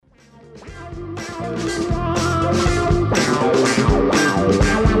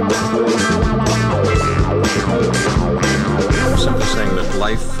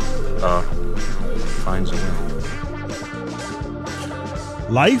life finds a way.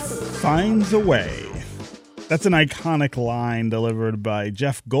 Life finds a way. That's an iconic line delivered by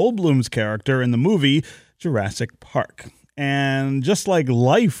Jeff Goldblum's character in the movie Jurassic Park. And just like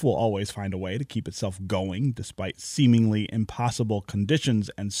life will always find a way to keep itself going despite seemingly impossible conditions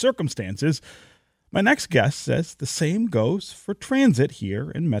and circumstances, my next guest says the same goes for transit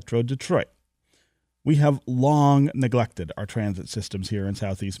here in Metro Detroit. We have long neglected our transit systems here in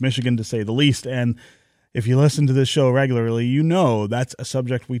Southeast Michigan, to say the least, and if you listen to this show regularly, you know that's a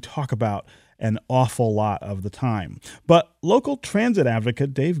subject we talk about an awful lot of the time. But local transit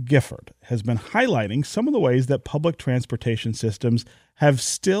advocate Dave Gifford has been highlighting some of the ways that public transportation systems have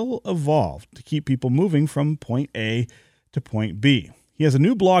still evolved to keep people moving from point A to point B. He has a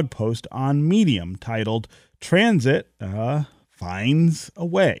new blog post on Medium titled Transit Finds a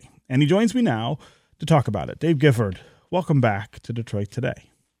Way. And he joins me now to talk about it. Dave Gifford, welcome back to Detroit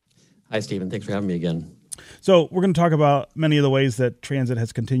Today. Hi, Stephen. Thanks for having me again. So we're going to talk about many of the ways that transit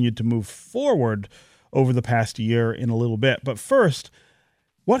has continued to move forward over the past year in a little bit. But first,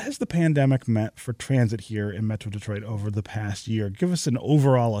 what has the pandemic meant for transit here in Metro Detroit over the past year? Give us an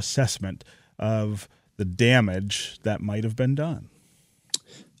overall assessment of the damage that might have been done.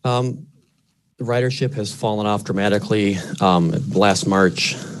 Ridership has fallen off dramatically. Last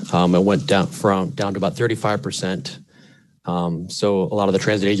March, it went down to about 35%. So a lot of the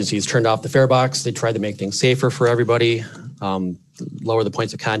transit agencies turned off the fare box. They tried to make things safer for everybody, lower the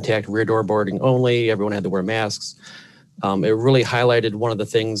points of contact, rear door boarding only. Everyone had to wear masks. It really highlighted one of the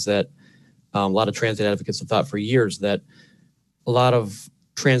things that a lot of transit advocates have thought for years, that a lot of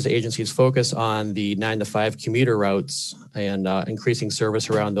transit agencies focus on the 9 to 5 commuter routes and increasing service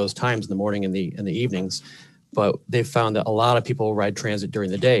around those times in the morning and the evenings. But they've found that a lot of people ride transit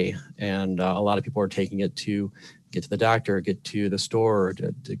during the day, and a lot of people are taking it to get to the doctor, get to the store, or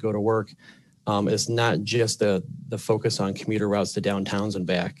to go to work. It's not just the focus on commuter routes to downtowns and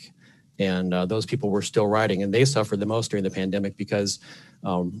back. And those people were still riding, and they suffered the most during the pandemic because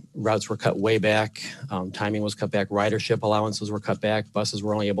routes were cut way back, timing was cut back, ridership allowances were cut back, buses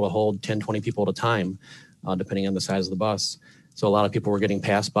were only able to hold 10, 20 people at a time, depending on the size of the bus. So a lot of people were getting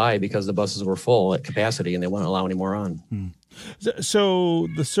passed by because the buses were full at capacity and they wouldn't allow any more on. So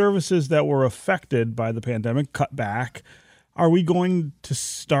the services that were affected by the pandemic cut back. Are we going to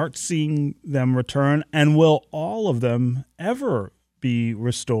start seeing them return? And will all of them ever be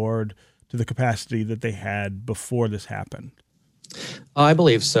restored to the capacity that they had before this happened? I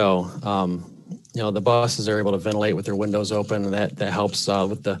believe so. The buses are able to ventilate with their windows open, and that helps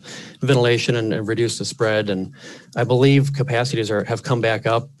with the ventilation and reduce the spread. And I believe capacities have come back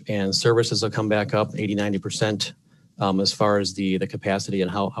up, and services have come back up 80-90%. As far as the capacity and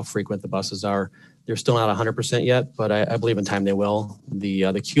how frequent the buses are. They're still not 100% yet, but I believe in time they will.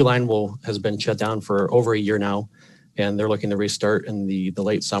 The Q line has been shut down for over a year now, and they're looking to restart in the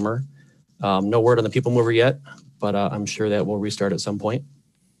late summer. No word on the People Mover yet, but I'm sure that will restart at some point.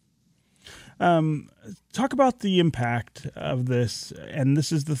 Talk about the impact of this, and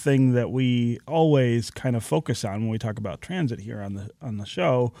this is the thing that we always kind of focus on when we talk about transit here on the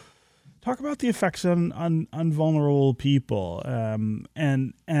show. Talk about the effects on vulnerable people, and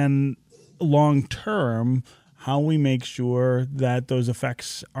long term, how we make sure that those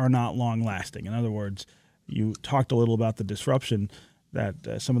effects are not long lasting. In other words, you talked a little about the disruption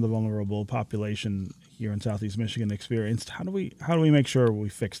that some of the vulnerable population here in Southeast Michigan experienced. How do we make sure we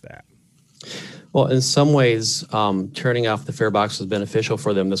fix that? Well, in some ways, turning off the fare box was beneficial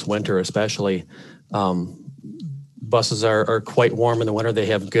for them this winter, especially. Buses are quite warm in the winter. They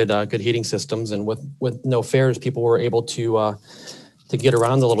have good heating systems, and with no fares, people were able to get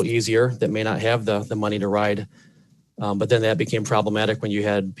around a little easier that may not have the money to ride. But then that became problematic when you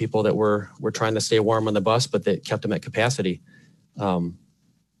had people that were trying to stay warm on the bus, but that kept them at capacity.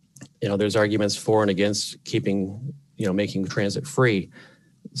 There's arguments for and against making transit free,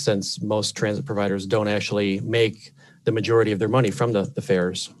 since most transit providers don't actually make the majority of their money from the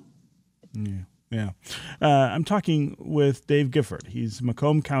fares. Yeah. I'm talking with Dave Gifford. He's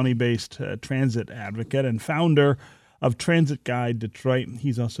Macomb County-based transit advocate and founder of Transit Guide Detroit.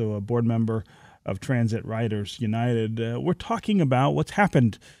 He's also a board member of Transit Riders United. We're talking about what's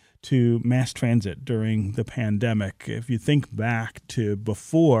happened to mass transit during the pandemic. If you think back to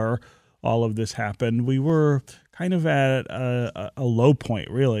before all of this happened, we were kind of at a low point,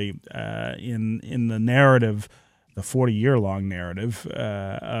 really, in the narrative, the 40-year-long narrative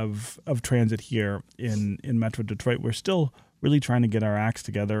of transit here in Metro Detroit. We're still really trying to get our acts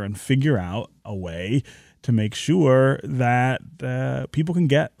together and figure out a way to make sure that people can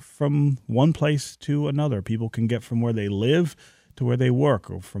get from one place to another. People can get from where they live to where they work,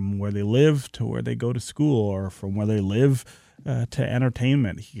 or from where they live to where they go to school, or from where they live to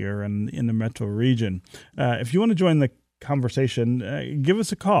entertainment here in the metro region. If you want to join the conversation, give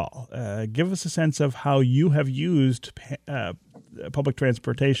us a call. Give us a sense of how you have used public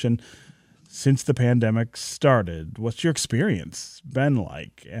transportation since the pandemic started. What's your experience been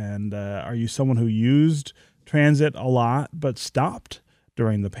like? And are you someone who used transit a lot but stopped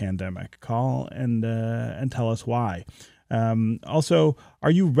during the pandemic? Call and tell us why. Also,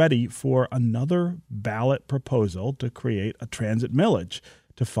 are you ready for another ballot proposal to create a transit millage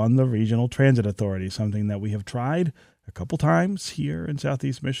to fund the regional transit authority, something that we have tried a couple times here in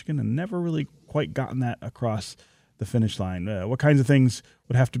Southeast Michigan and never really quite gotten that across the finish line? What kinds of things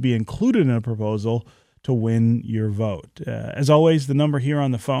would have to be included in a proposal to win your vote? As always, the number here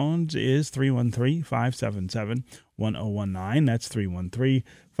on the phones is 313-577-1019. That's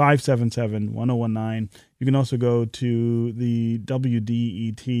 313-577-1019. You can also go to the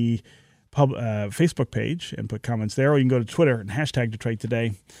WDET Facebook page and put comments there, or you can go to Twitter and hashtag Detroit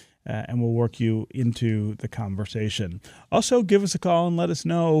Today, and we'll work you into the conversation. Also, give us a call and let us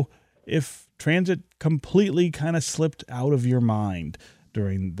know if transit completely kind of slipped out of your mind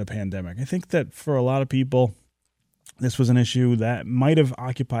during the pandemic. I think that for a lot of people, this was an issue that might have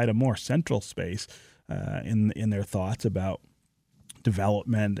occupied a more central space in their thoughts about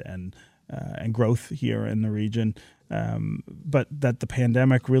development and growth here in the region, but that the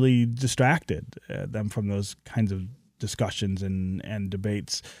pandemic really distracted them from those kinds of discussions and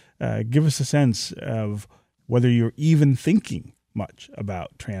debates. Give us a sense of whether you're even thinking much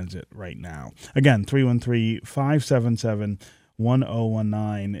about transit right now. Again,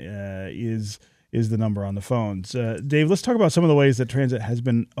 313-577-1019 is the number on the phones. Dave, let's talk about some of the ways that transit has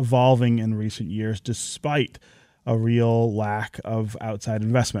been evolving in recent years despite a real lack of outside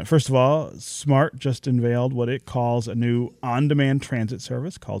investment. First of all, SMART just unveiled what it calls a new on-demand transit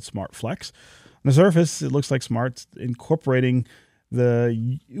service called SmartFlex. On the surface, it looks like SMART's incorporating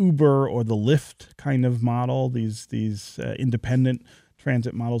the Uber or the Lyft kind of model, these independent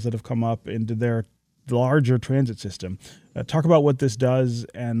transit models that have come up into their larger transit system. Talk about what this does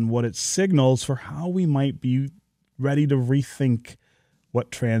and what it signals for how we might be ready to rethink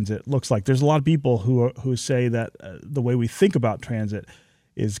what transit looks like. There's a lot of people who say that the way we think about transit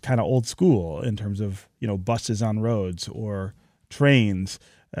is kind of old school in terms of buses on roads or trains,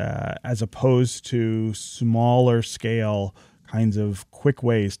 as opposed to smaller scale kinds of quick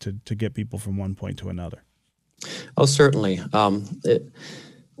ways to get people from one point to another. Oh, certainly.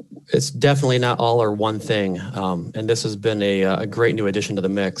 It's definitely not all or one thing. And this has been a great new addition to the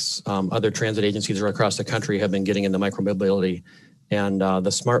mix. Other transit agencies across the country have been getting into micromobility. And the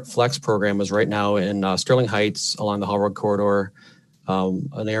SmartFlex program is right now in Sterling Heights along the Haul Road Corridor,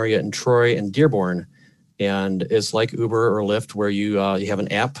 an area in Troy and Dearborn. And it's like Uber or Lyft, where you have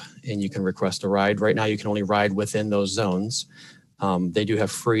an app and you can request a ride. Right now, you can only ride within those zones. They do have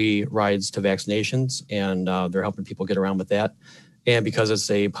free rides to vaccinations, and they're helping people get around with that. And because it's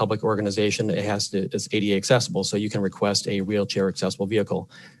a public organization, it's ADA accessible, so you can request a wheelchair accessible vehicle.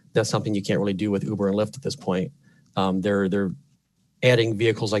 That's something you can't really do with Uber and Lyft at this point. They're adding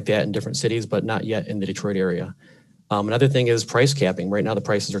vehicles like that in different cities, but not yet in the Detroit area. Another thing is price capping. Right now, the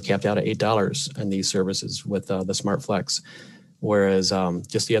prices are capped out at $8 in these services with the SmartFlex. Whereas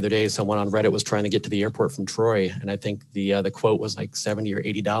just the other day, someone on Reddit was trying to get to the airport from Troy, and I think the quote was like $70 or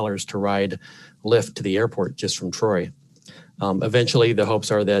 $80 to ride Lyft to the airport just from Troy. Eventually, the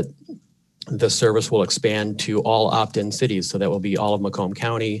hopes are that the service will expand to all opt-in cities. So that will be all of Macomb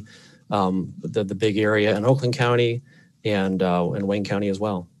County, the big area in Oakland County, and Wayne County as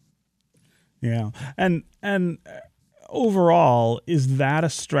well. Yeah, and overall, is that a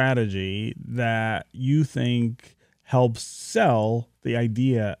strategy that you think helps sell the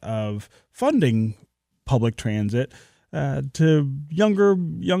idea of funding public transit to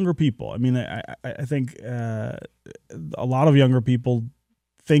younger people? I mean, I think a lot of younger people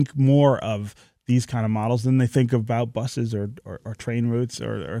think more of these kind of models than they think about buses or train routes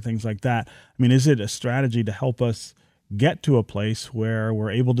or things like that. I mean, is it a strategy to help us get to a place where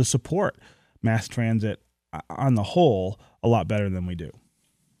we're able to support mass transit on the whole a lot better than we do?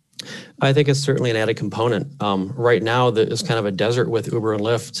 I think it's certainly an added component. Right now, it's kind of a desert with Uber and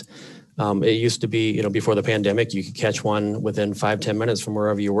Lyft. It used to be, before the pandemic, you could catch one within 5-10 minutes from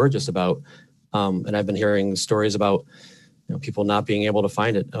wherever you were just about. And I've been hearing stories about people not being able to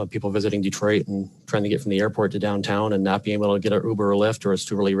find it, people visiting Detroit and trying to get from the airport to downtown and not being able to get an Uber or Lyft, or it's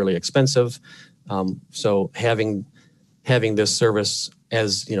too really, really expensive. So having this service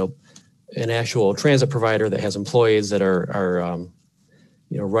as, an actual transit provider that has employees that are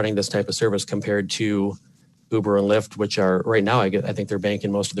running this type of service compared to Uber and Lyft, which are right now, I think they're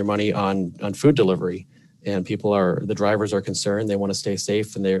banking most of their money on food delivery, and the drivers are concerned. They want to stay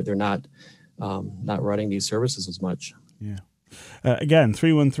safe, and they're not running these services as much. Yeah. Again,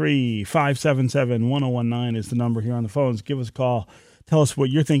 313-577-1019 is the number here on the phones. Give us a call. Tell us what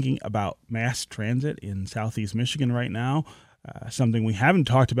you're thinking about mass transit in Southeast Michigan right now. Something we haven't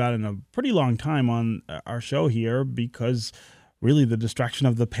talked about in a pretty long time on our show here, because really the distraction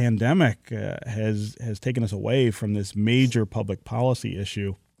of the pandemic has taken us away from this major public policy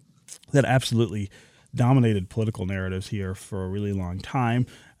issue that absolutely dominated political narratives here for a really long time.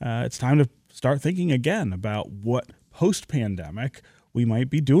 It's time to start thinking again about what post-pandemic we might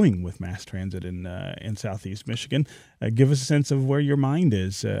be doing with mass transit in Southeast Michigan. Give us a sense of where your mind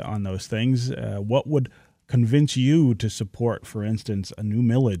is on those things. What would convince you to support, for instance, a new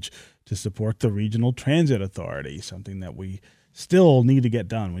millage to support the Regional Transit Authority, something that we still need to get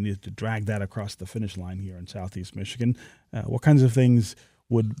done? We need to drag that across the finish line here in Southeast Michigan. What kinds of things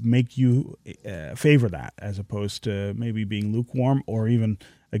would make you favor that, as opposed to maybe being lukewarm or even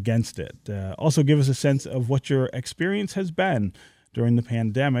against it? Also, give us a sense of what your experience has been during the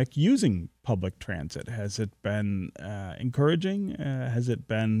pandemic using public transit. Has it been encouraging? Has it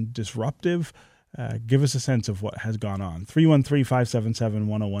been disruptive? Give us a sense of what has gone on.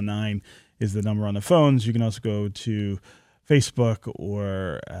 313-577-1019 is the number on the phones. You can also go to Facebook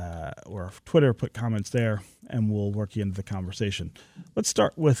or Twitter, put comments there, and we'll work you into the conversation. Let's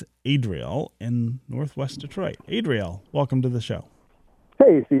start with Adriel in Northwest Detroit. Adriel, welcome to the show.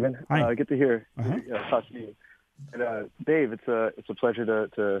 Hey, Stephen. Hi. Good to hear. Talk to you. And Dave, it's a pleasure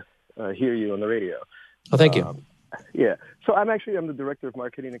to hear you on the radio. Oh, thank you. Yeah. So I'm the director of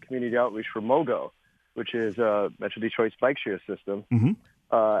marketing and community outreach for MoGo, which is Metro Detroit's bike share system,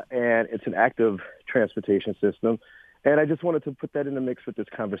 and it's an active transportation system. And I just wanted to put that in the mix with this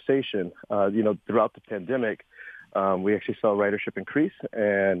conversation. Throughout the pandemic, we actually saw ridership increase,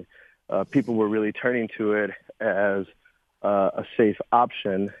 and people were really turning to it as a safe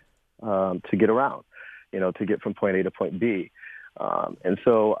option to get around, to get from point A to point B. And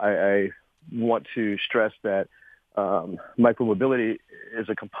so I want to stress that micromobility is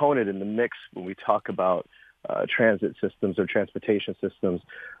a component in the mix when we talk about transit systems or transportation systems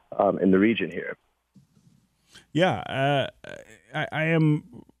in the region here. Yeah, I am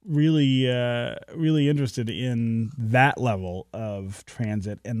really interested in that level of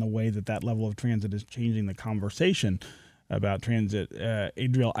transit and the way that level of transit is changing the conversation about transit.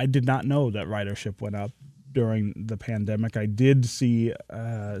 Adriel, I did not know that ridership went up during the pandemic. I did see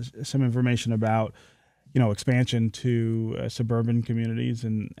some information about expansion to suburban communities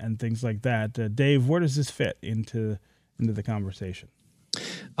and things like that. Dave, where does this fit into the conversation?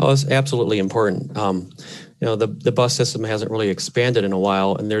 Oh, it's absolutely important. The bus system hasn't really expanded in a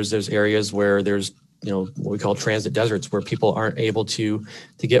while, and there's areas where there's what we call transit deserts, where people aren't able to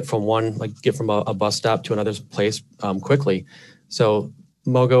get from a bus stop to another place quickly. So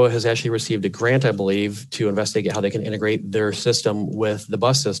MoGo has actually received a grant, I believe, to investigate how they can integrate their system with the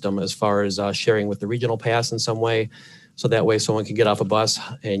bus system, as far as sharing with the regional pass in some way. So that way someone can get off a bus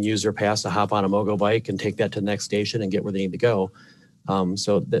and use their pass to hop on a MoGo bike and take that to the next station and get where they need to go.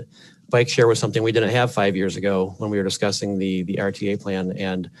 So the bike share was something we didn't have 5 years ago when we were discussing the RTA plan.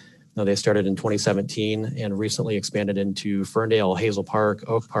 And they started in 2017 and recently expanded into Ferndale, Hazel Park,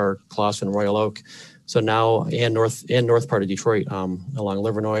 Oak Park, Clawson, Royal Oak. So now, and north part of Detroit, along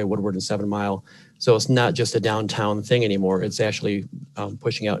Livernois, Woodward, and 7 Mile. So it's not just a downtown thing anymore. It's actually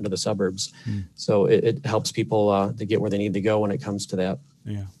pushing out into the suburbs. So it helps people to get where they need to go when it comes to that.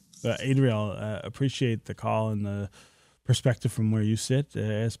 Yeah. Adriel, appreciate the call and the perspective from where you sit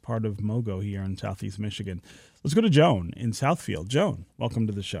as part of MoGo here in Southeast Michigan. Let's go to Joan in Southfield. Joan, welcome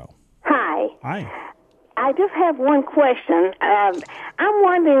to the show. Hi. Hi. I just have one question. I'm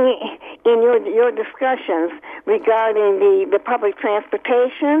wondering, in your discussions regarding the public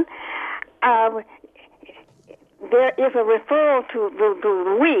transportation, there is a referral to the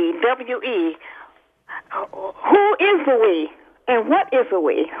we, W-E. Who is the we, and what is the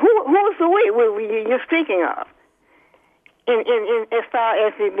we? Who is the we you're speaking of? In as far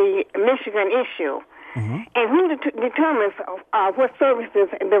as the Michigan issue, and who determines what services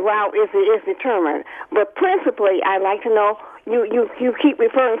the route is determined? But principally, I'd like to know. You keep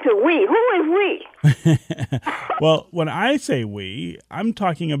referring to we. Who is we? Well, when I say we, I'm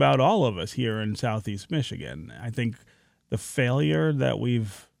talking about all of us here in Southeast Michigan. I think the failure that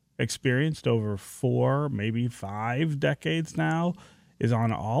we've experienced over 4, maybe 5 decades now is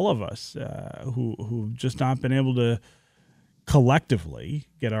on all of us who've just not been able to collectively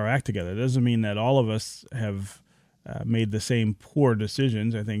get our act together. It doesn't mean that all of us have made the same poor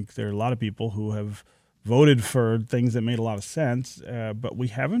decisions. I think there are a lot of people who have voted for things that made a lot of sense, but we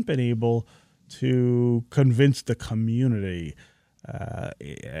haven't been able to convince the community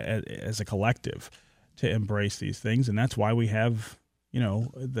as a collective to embrace these things, and that's why we have,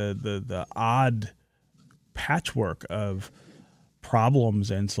 the odd patchwork of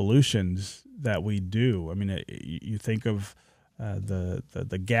problems and solutions that we do. I mean, you think of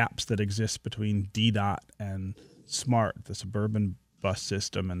the gaps that exist between DDOT and SMART, the suburban bus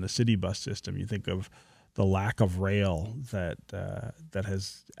system, and the city bus system. You think of the lack of rail that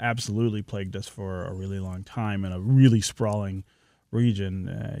has absolutely plagued us for a really long time in a really sprawling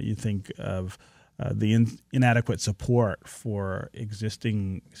region. You think of the inadequate support for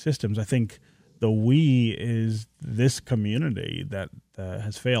existing systems. I think the we is this community that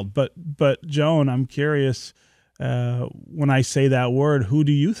has failed. But Joan, I'm curious, when I say that word, who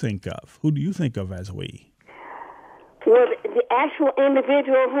do you think of? Who do you think of as we? Well, the actual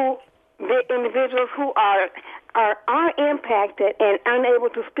individuals who are impacted and unable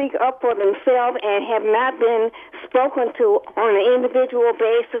to speak up for themselves and have not been spoken to on an individual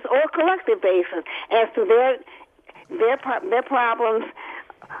basis or collective basis as to their problems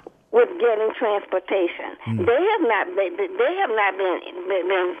with getting transportation. They have not been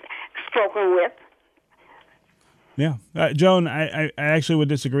spoken with. Yeah. Joan, I actually would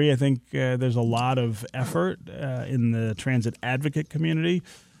disagree. I think there's a lot of effort in the transit advocate community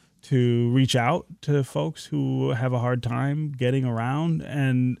to reach out to folks who have a hard time getting around.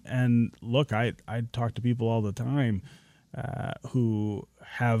 And look, I talk to people all the time who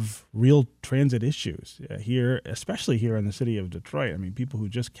have real transit issues here, especially here in the city of Detroit. I mean, people who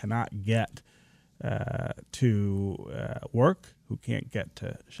just cannot get to work, who can't get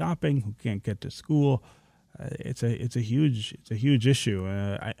to shopping, who can't get to school. It's a huge issue.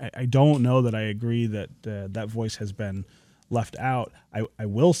 I don't know that I agree that that voice has been left out. I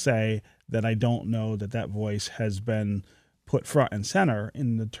will say that I don't know that voice has been put front and center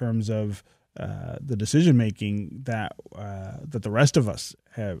in the terms of the decision making that the rest of us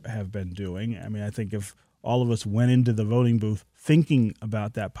have been doing. I mean, I think if all of us went into the voting booth thinking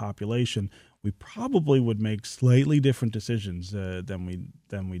about that population, we probably would make slightly different decisions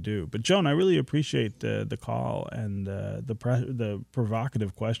than we do. But Joan, I really appreciate the call and the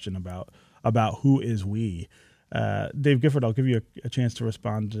provocative question about who is we. Dave Gifford, I'll give you a chance to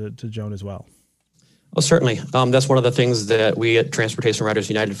respond to Joan as well. Oh, certainly. That's one of the things that we at Transportation Riders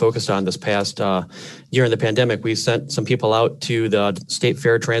United focused on this past year in the pandemic. We sent some people out to the State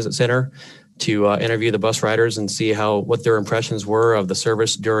Fair Transit Center to interview the bus riders and see what their impressions were of the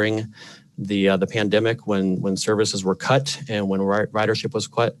service during the pandemic when services were cut and when ridership was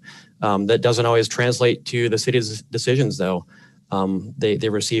cut. That doesn't always translate to the city's decisions, though. They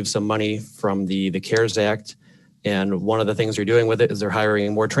received some money from the CARES Act, and one of the things they're doing with it is they're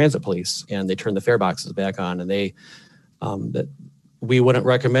hiring more transit police, and they turn the fare boxes back on. And that we wouldn't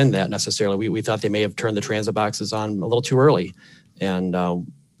recommend that necessarily. We thought they may have turned the transit boxes on a little too early, and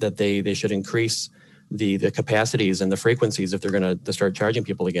that they should increase the capacities and the frequencies if they're going to start charging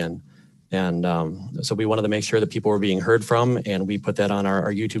people again. And so we wanted to make sure that people were being heard from, and we put that on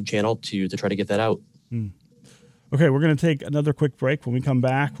our YouTube channel to try to get that out. Okay, we're going to take another quick break. When we come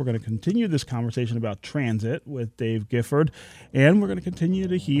back, we're going to continue this conversation about transit with Dave Gifford, and we're going to continue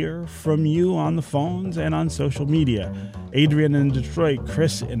to hear from you on the phones and on social media. Adrian in Detroit,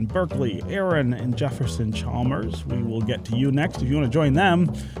 Chris in Berkeley, Aaron in Jefferson Chalmers. We will get to you next. If you want to join them,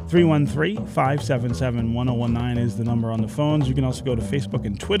 313-577-1019 is the number on the phones. You can also go to Facebook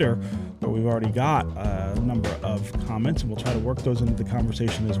and Twitter, where we've already got a number of comments, and we'll try to work those into the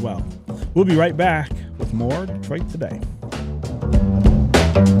conversation as well. We'll be right back with more Detroit Today.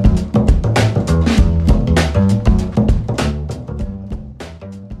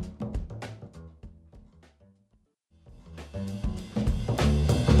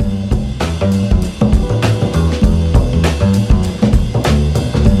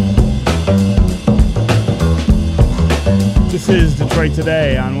 This is Detroit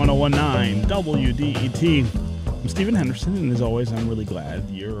Today on 101.9 WDET. I'm Stephen Henderson, and as always, I'm really glad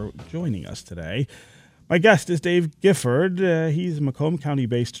you're joining us today. My guest is Dave Gifford. He's a Macomb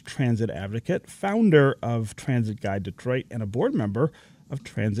County-based transit advocate, founder of Transit Guide Detroit, and a board member of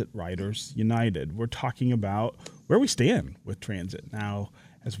Transit Riders United. We're talking about where we stand with transit now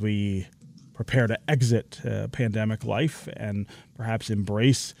as we prepare to exit pandemic life and perhaps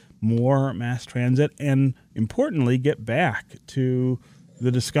embrace more mass transit and, importantly, get back to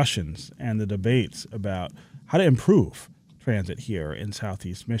the discussions and the debates about how to improve transit here in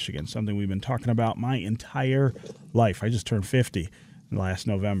Southeast Michigan, something we've been talking about my entire life. I just turned 50 last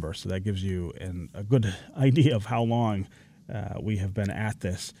November, so that gives you a good idea of how long we have been at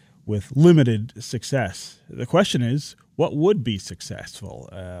this. with limited success. The question is, what would be successful?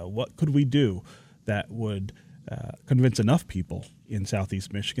 What could we do that would convince enough people in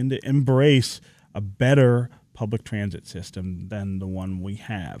Southeast Michigan to embrace a better public transit system than the one we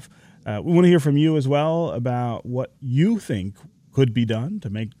have? We want to hear from you as well about what you think could be done to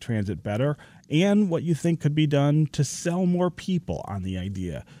make transit better and what you think could be done to sell more people on the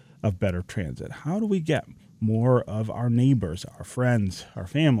idea of better transit. How do we get more of our neighbors, our friends, our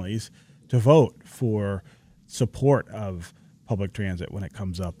families to vote for support of public transit when it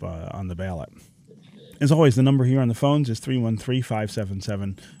comes up on the ballot? As always, the number here on the phones is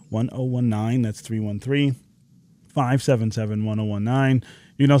 313-577-1019. That's 313-577-1019.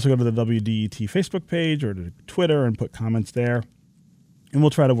 You can also go to the WDET Facebook page or to Twitter and put comments there, and we'll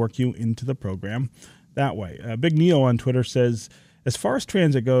try to work you into the program that way. Big Neo on Twitter says, as far as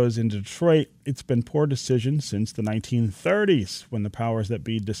transit goes in Detroit, it's been poor decision since the 1930s when the powers that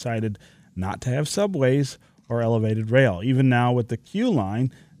be decided not to have subways or elevated rail. Even now with the Q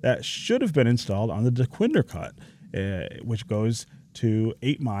line, that should have been installed on the DeQuinder Cut, which goes to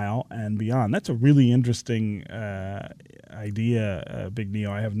 8 Mile and beyond. That's a really interesting idea, Big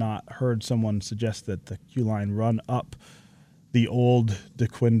Neo. I have not heard someone suggest that the Q line run up the old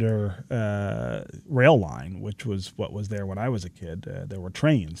DeQuinder rail line, which was what was there when I was a kid. There were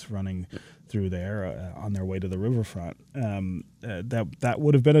trains running through there on their way to the riverfront. That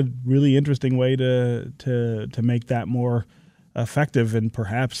would have been a really interesting way to make that more effective and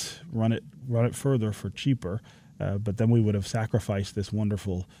perhaps run it further for cheaper. But then we would have sacrificed this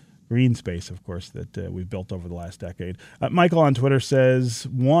wonderful green space, of course, that we've built over the last decade. Michael on Twitter says,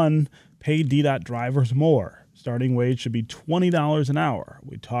 1, pay DDOT drivers more. Starting wage should be $20 an hour.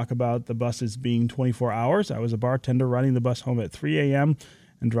 We talk about the buses being 24 hours. I was a bartender riding the bus home at 3 a.m.,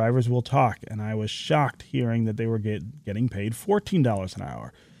 and drivers will talk, and I was shocked hearing that they were getting paid $14 an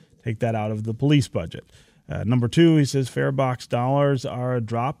hour. Take that out of the police budget. Number 2, he says, fare box dollars are a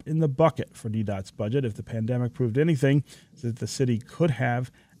drop in the bucket for DDOT's budget. If the pandemic proved anything, it's that the city could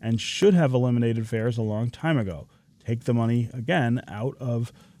have and should have eliminated fares a long time ago. Take the money, again, out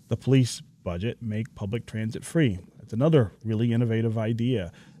of the police budget, make public transit free. That's another really innovative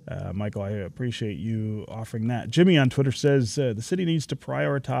idea. Michael, I appreciate you offering that. Jimmy on Twitter says the city needs to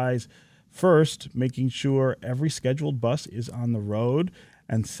prioritize, first, making sure every scheduled bus is on the road,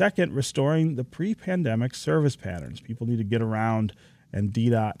 and second, restoring the pre-pandemic service patterns. People need to get around, and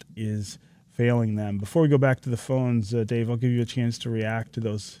DDOT is failing them. Before we go back to the phones, Dave, I'll give you a chance to react to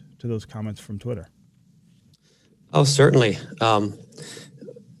those comments from Twitter. Oh, certainly.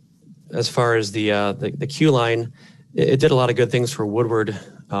 As far as the Q line, it did a lot of good things for Woodward.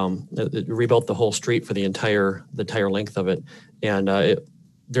 It rebuilt the whole street for the entire length of it. And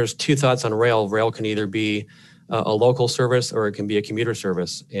there's two thoughts on rail. Rail can either be a local service or it can be a commuter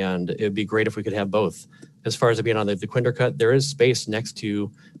service. And it'd be great if we could have both. As far as it being on the DeQuinder Cut, there is space next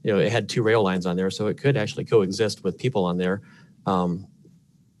to, it had 2 rail lines on there, so it could actually coexist with people on there.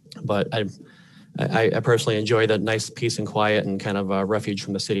 But I personally enjoy the nice peace and quiet and kind of refuge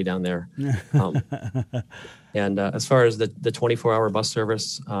from the city down there. And as far as the 24-hour bus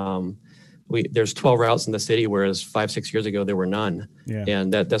service, there's 12 routes in the city, whereas 5-6 years ago there were none. Yeah.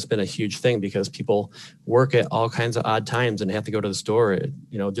 And that's been a huge thing because people work at all kinds of odd times and have to go to the store.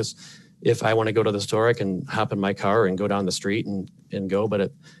 Just if I want to go to the store, I can hop in my car and go down the street and go. But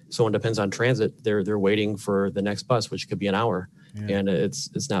if someone depends on transit, they're waiting for the next bus, which could be an hour. Yeah. And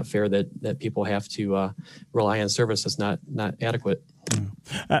it's not fair that people have to rely on service that's not adequate.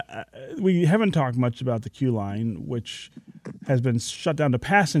 Yeah. We haven't talked much about the Q line, which has been shut down to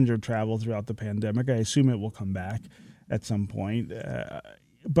passenger travel throughout the pandemic. I assume it will come back at some point.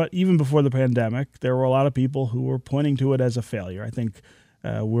 But even before the pandemic, there were a lot of people who were pointing to it as a failure. I think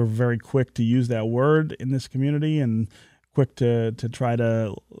we're very quick to use that word in this community and quick to try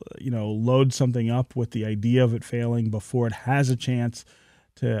to, load something up with the idea of it failing before it has a chance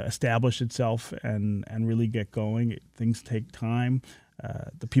to establish itself and really get going. Things take time.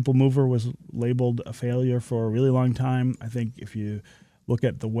 The People Mover was labeled a failure for a really long time. I think if you look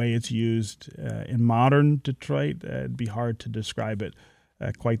at the way it's used in modern Detroit, it'd be hard to describe it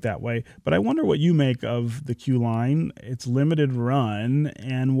quite that way. But I wonder what you make of the Q line, its limited run,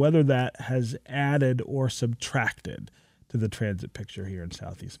 and whether that has added or subtracted to the transit picture here in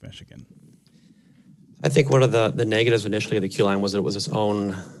Southeast Michigan. I think one of the negatives initially of the Q line was that it was its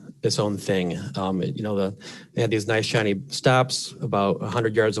own thing. They had these nice shiny stops about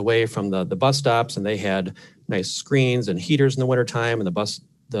 100 yards away from the bus stops, and they had nice screens and heaters in the wintertime, and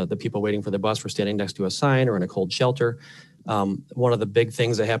the people waiting for the bus were standing next to a sign or in a cold shelter. One of the big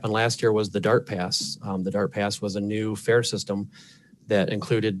things that happened last year was the DART Pass. The DART Pass was a new fare system that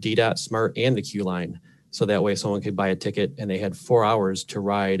included DDOT, SMART, and the Q line. So that way someone could buy a ticket and they had 4 hours to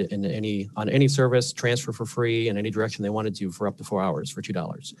ride on any service, transfer for free in any direction they wanted to for up to 4 hours for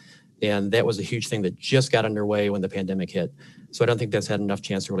 $2. And that was a huge thing that just got underway when the pandemic hit. So I don't think that's had enough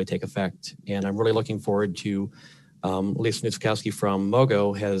chance to really take effect. And I'm really looking forward to Lisa Nutskowski from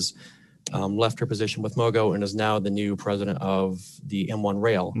Mogo has left her position with Mogo and is now the new president of the M1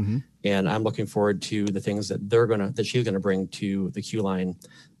 Rail. Mm-hmm. And I'm looking forward to the things that she's gonna bring to the Q line.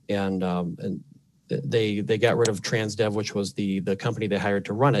 And they got rid of Transdev, which was the company they hired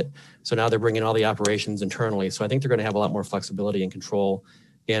to run it. So now they're bringing all the operations internally. So I think they're going to have a lot more flexibility and control.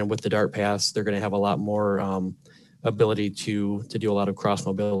 And with the DART Pass, they're going to have a lot more ability to do a lot of cross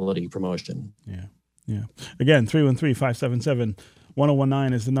mobility promotion. Yeah. Again,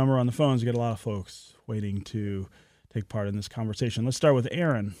 313-577-1019 is the number on the phones. You get a lot of folks waiting to take part in this conversation. Let's start with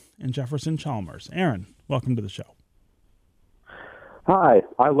Aaron in Jefferson Chalmers. Aaron, welcome to the show. Hi,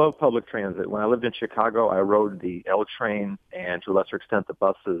 I love public transit. When I lived in Chicago, I rode the L train and to a lesser extent the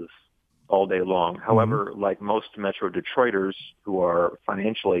buses all day long. However, like most Metro Detroiters who are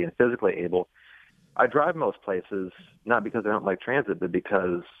financially and physically able, I drive most places, not because I don't like transit, but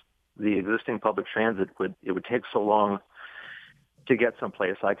because the existing public transit would take so long to get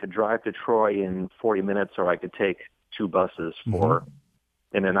someplace. I could drive to Troy in 40 minutes, or I could take 2 buses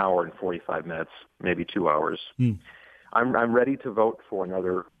in an hour and 45 minutes, maybe 2 hours. I'm ready to vote for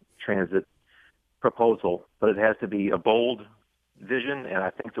another transit proposal, but it has to be a bold vision, and I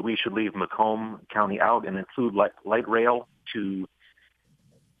think that we should leave Macomb County out and include light rail to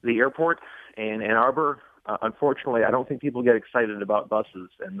the airport and Ann Arbor. Unfortunately, I don't think people get excited about buses,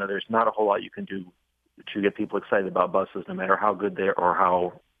 and there's not a whole lot you can do to get people excited about buses, no matter how good they are or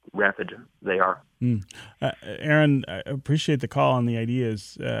how rapid they are. Aaron, I appreciate the call on the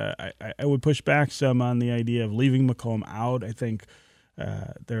ideas. I would push back some on the idea of leaving Macomb out. I think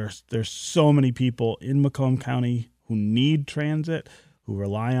there's so many people in Macomb County who need transit, who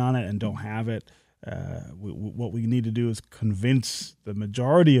rely on it and don't have it. What we need to do is convince the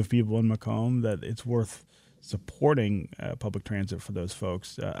majority of people in Macomb that it's worth supporting public transit for those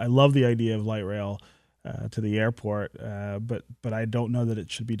folks. I love the idea of light rail to the airport, but I don't know that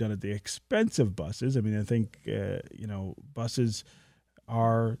it should be done at the expense of buses. I mean, I think buses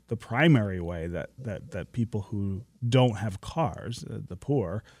are the primary way that people who don't have cars, the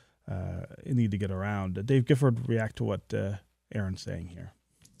poor, need to get around. Dave Gifford, react to what Aaron's saying here.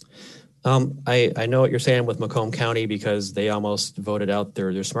 I know what you're saying with Macomb County because they almost voted out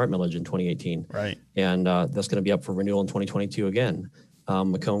their smart millage in 2018. Right. And that's going to be up for renewal in 2022 again.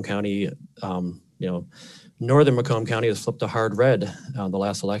 Macomb County, northern Macomb County has flipped a hard red the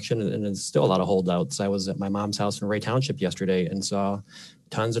last election, and there's still a lot of holdouts. I was at my mom's house in Ray Township yesterday and saw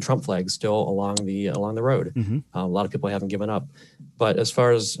tons of Trump flags still along the road. Mm-hmm. A lot of people haven't given up. But as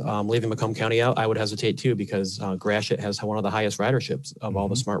far as leaving Macomb County out, I would hesitate too, because Gratiot has one of the highest riderships of all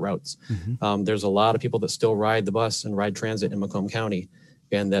the smart routes. Mm-hmm. There's a lot of people that still ride the bus and ride transit in Macomb County,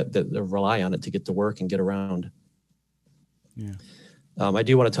 and that rely on it to get to work and get around. Yeah. I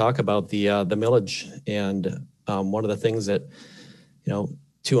do want to talk about the millage, and one of the things that,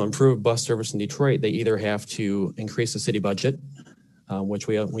 to improve bus service in Detroit, they either have to increase the city budget, which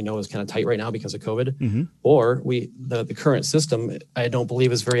we know is kind of tight right now because of COVID, or the current system I don't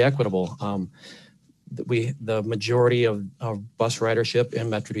believe is very equitable. The majority of bus ridership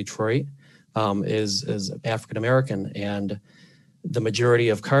in Metro Detroit is African American, and the majority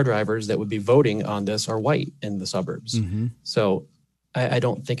of car drivers that would be voting on this are white in the suburbs. Mm-hmm. So I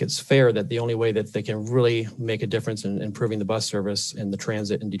don't think it's fair that the only way that they can really make a difference in improving the bus service and the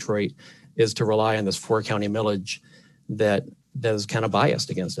transit in Detroit is to rely on this 4-county millage that is kind of biased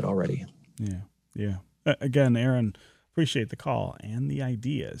against it already. Yeah. Again, Aaron, appreciate the call and the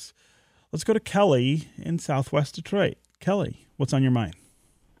ideas. Let's go to Kelly in Southwest Detroit. Kelly, what's on your mind?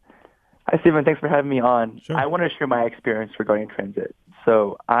 Hi, Stephen. Thanks for having me on. Sure. I want to share my experience regarding transit.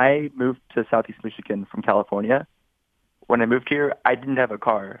 So I moved to Southeast Michigan from California. When I moved here, I didn't have a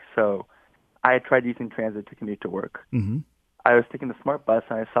car, so I tried using transit to commute to work. Mm-hmm. I was taking the Smart Bus,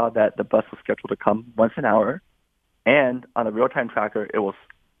 and I saw that the bus was scheduled to come once an hour, and on the real-time tracker, it was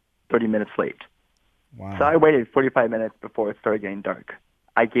 30 minutes late. Wow. So I waited 45 minutes before it started getting dark.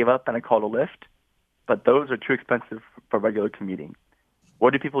 I gave up, and I called a Lyft, but those are too expensive for regular commuting.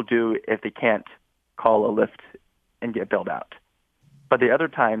 What do people do if they can't call a Lyft and get bailed out? But the other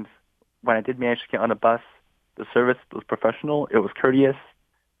times, when I did manage to get on a bus, the service was professional, it was courteous,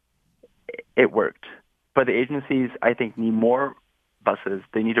 it worked. But the agencies, I think, need more buses.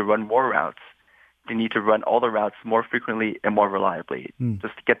 They need to run more routes. They need to run all the routes more frequently and more reliably,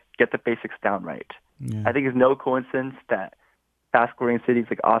 just to get the basics down right. Yeah. I think it's no coincidence that fast-growing cities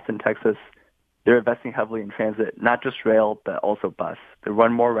like Austin, Texas, they're investing heavily in transit, not just rail, but also bus. They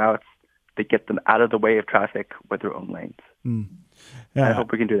run more routes. They get them out of the way of traffic with their own lanes. Yeah. I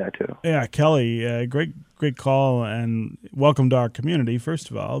hope we can do that too. Yeah, Kelly, great call, and welcome to our community, first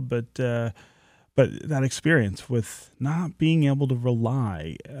of all. But that experience with not being able to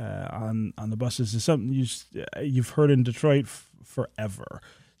rely on the buses is something you've heard in Detroit forever,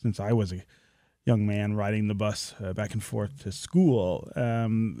 since I was a young man riding the bus back and forth to school.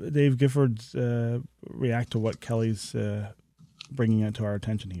 Dave Gifford, react to what Kelly's bringing it to our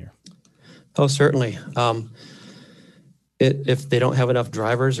attention here. Oh, certainly. If they don't have enough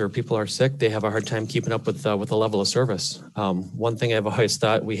drivers or people are sick, they have a hard time keeping up with the level of service. One thing I've always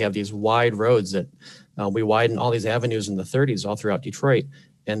thought, we have these wide roads that we widen all these avenues in the 30s all throughout Detroit,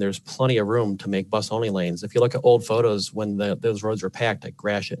 and there's plenty of room to make bus-only lanes. If you look at old photos when those roads were packed, like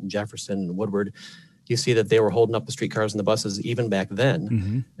Gratiot and Jefferson and Woodward, you see that they were holding up the streetcars and the buses even back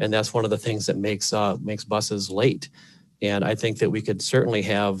then, and that's one of the things that makes buses late. And I think that we could certainly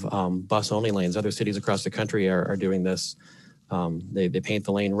have bus-only lanes. Other cities across the country are doing this. They paint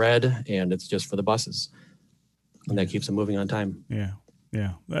the lane red, and it's just for the buses, and that keeps them moving on time.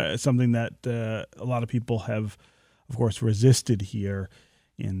 Yeah. Something that a lot of people have, of course, resisted here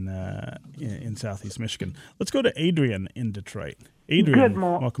in Southeast Michigan. Let's go to Adrian in Detroit. Adrian,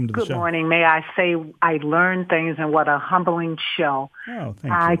 welcome to the show. Good morning. May I say I learned things, and what a humbling show. Oh, thank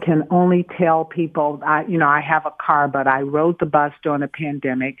you. I can only tell people, I have a car, but I rode the bus during the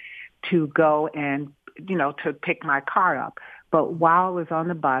pandemic to go and, to pick my car up. But while I was on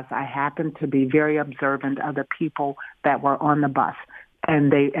the bus, I happened to be very observant of the people that were on the bus.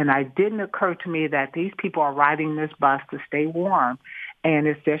 And it didn't occur to me that these people are riding this bus to stay warm, and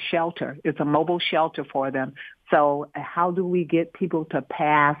it's their shelter. It's a mobile shelter for them. So how do we get people to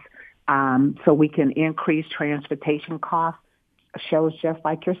pass so we can increase transportation costs? Shows just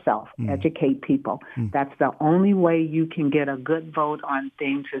like yourself, educate people. That's the only way you can get a good vote on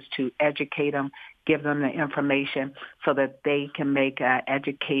things, is to educate them, give them the information so that they can make an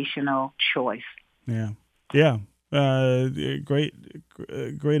educational choice. Yeah. Great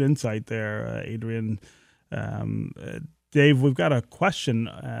insight there, Adrian. Dave, we've got a question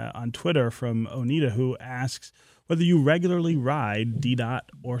on Twitter from Onita, who asks whether you regularly ride DDOT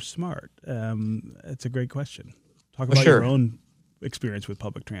or SMART. It's a great question. Talk about your own experience with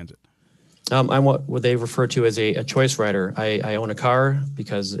public transit. I'm what they refer to as a choice rider. I own a car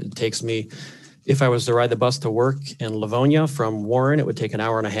because it takes me, if I was to ride the bus to work in Livonia from Warren, it would take an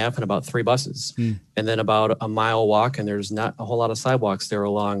hour and a half and about 3 buses. And then about a mile walk, and there's not a whole lot of sidewalks there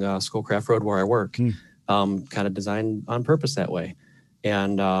along Schoolcraft Road where I work. Kind of designed on purpose that way.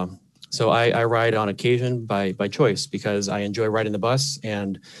 And so I ride on occasion by choice, because I enjoy riding the bus.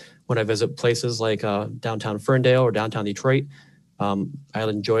 And when I visit places like downtown Ferndale or downtown Detroit, I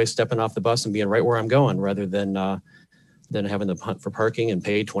enjoy stepping off the bus and being right where I'm going, rather than having to hunt for parking and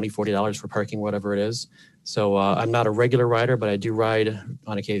pay $20, $40 for parking, whatever it is. So I'm not a regular rider, but I do ride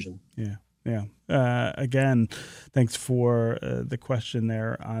on occasion. Yeah. Again, thanks for the question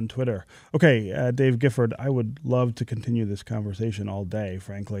there on Twitter. Okay, Dave Gifford, I would love to continue this conversation all day,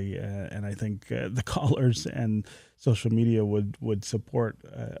 frankly, and I think the callers and social media would support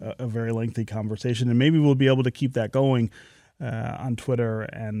a very lengthy conversation, and maybe we'll be able to keep that going on Twitter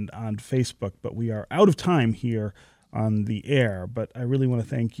and on Facebook, but we are out of time here on the air. But I really want to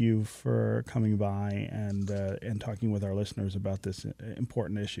thank you for coming by and talking with our listeners about this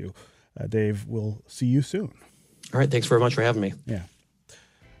important issue. Dave, we'll see you soon. All right. Thanks very much for having me. Yeah.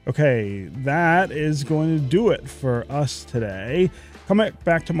 Okay, that is going to do it for us today. Come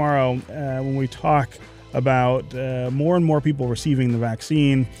back tomorrow when we talk about more and more people receiving the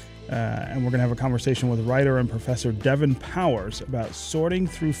vaccine. And we're going to have a conversation with writer and professor Devin Powers about sorting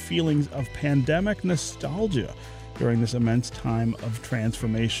through feelings of pandemic nostalgia during this immense time of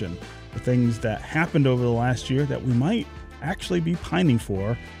transformation. The things that happened over the last year that we might actually be pining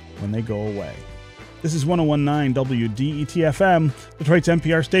for when they go away. This is 101.9 WDET-FM, Detroit's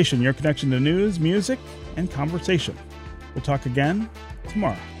NPR station, your connection to news, music, and conversation. We'll talk again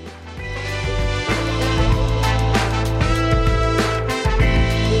tomorrow.